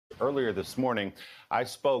Earlier this morning, I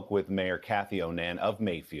spoke with Mayor Kathy O'Nan of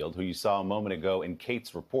Mayfield, who you saw a moment ago in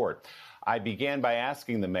Kate's report. I began by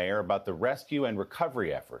asking the mayor about the rescue and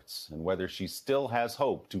recovery efforts and whether she still has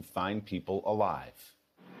hope to find people alive.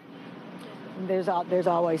 There's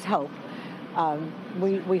always hope.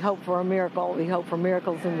 We hope for a miracle. We hope for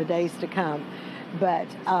miracles in the days to come. But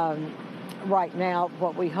right now,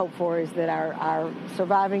 what we hope for is that our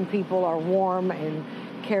surviving people are warm and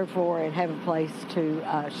cared for and have a place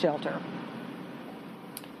to shelter.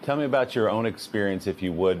 Tell me about your own experience, if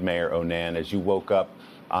you would, Mayor O'Nan, as you woke up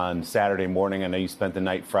on Saturday morning. I know you spent the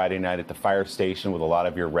night Friday night at the fire station with a lot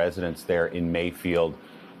of your residents there in Mayfield.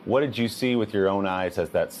 What did you see with your own eyes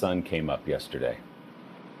as that sun came up yesterday?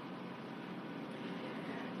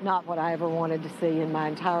 Not what I ever wanted to see in my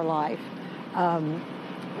entire life.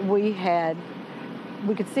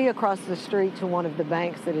 We could see across the street to one of the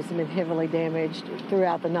banks that has been heavily damaged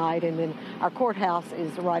throughout the night, and then our courthouse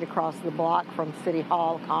is right across the block from City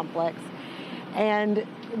Hall complex. And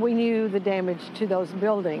we knew the damage to those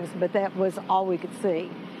buildings, but that was all we could see.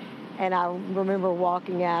 And I remember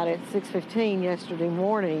walking out at 6:15 yesterday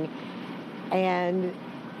morning, and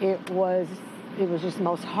it was just the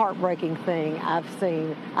most heartbreaking thing I've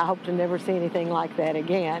seen. I hope to never see anything like that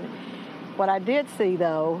again. What I did see,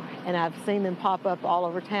 though, and I've seen them pop up all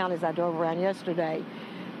over town as I drove around yesterday,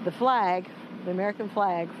 the flag, the American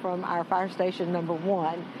flag from our fire station number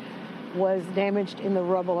 1, was damaged in the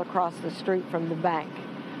rubble across the street from the bank.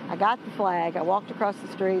 I got the flag, I walked across the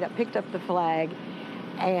street, I picked up the flag,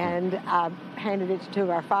 and I handed it to 2 of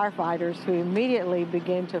our firefighters, who immediately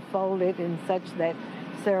began to fold it in such that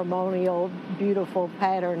ceremonial, beautiful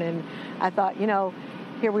pattern. And I thought,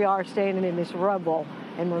 here we are standing in this rubble,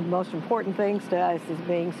 and one of the most important things to us is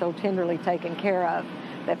being so tenderly taken care of.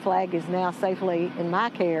 That flag is now safely in my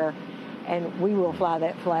care, and we will fly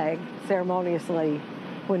that flag ceremoniously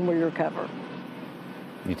when we recover.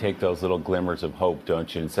 You take those little glimmers of hope,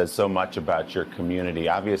 don't you? It says so much about your community.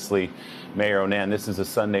 Obviously, Mayor O'Nan, this is a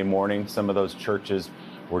Sunday morning. Some of those churches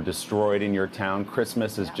were destroyed in your town.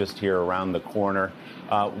 Christmas is just here around the corner.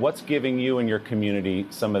 What's giving you and your community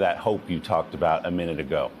some of that hope you talked about a minute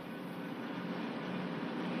ago?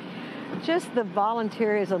 Just the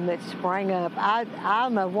volunteerism that sprang up.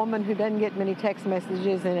 I'm a woman who doesn't get many text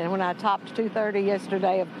messages, and when I topped 230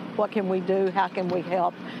 yesterday of what can we do, how can we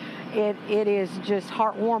help, it is just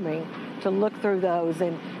heartwarming to look through those.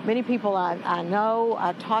 And many people I know,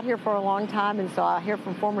 I taught here for a long time, and so I hear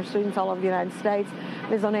from former students all over the United States,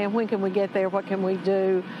 Ms. O'Nan, when can we get there? What can we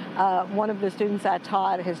do? One of the students I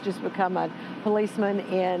taught has just become a policeman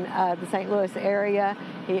in the St. Louis area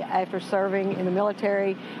after serving in the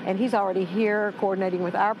military, and he's already here coordinating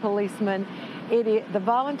with our policemen. The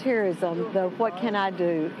volunteerism, the what can I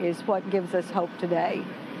do, is what gives us hope today.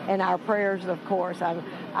 And our prayers, of course.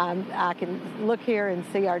 I can look here and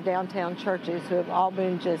see our downtown churches who have all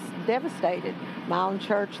been just devastated. My own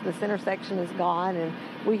church, the center section is gone, and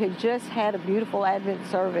we had just had a beautiful Advent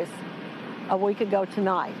service a week ago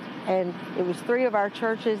tonight. And it was 3 of our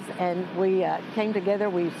churches, and we came together.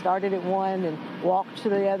 We started at one and walked to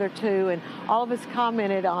the other 2, and all of us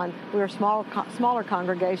commented on, we were smaller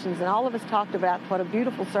congregations, and all of us talked about what a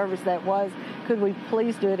beautiful service that was. Could we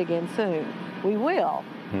please do it again soon? We will.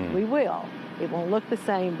 We will. It won't look the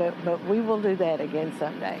same, but we will do that again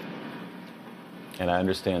someday. And I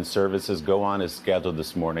understand services go on as scheduled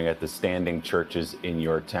this morning at the standing churches in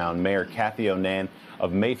your town. Mayor Kathy O'Nan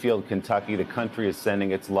of Mayfield, Kentucky, the country is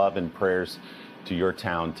sending its love and prayers to your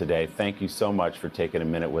town today. Thank you so much for taking a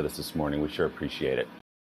minute with us this morning. We sure appreciate it.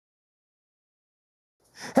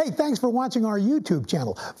 Hey, thanks for watching our YouTube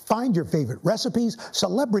channel. Find your favorite recipes,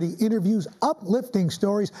 celebrity interviews, uplifting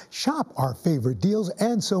stories, shop our favorite deals,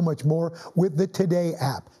 and so much more with the Today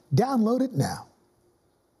app. Download it now.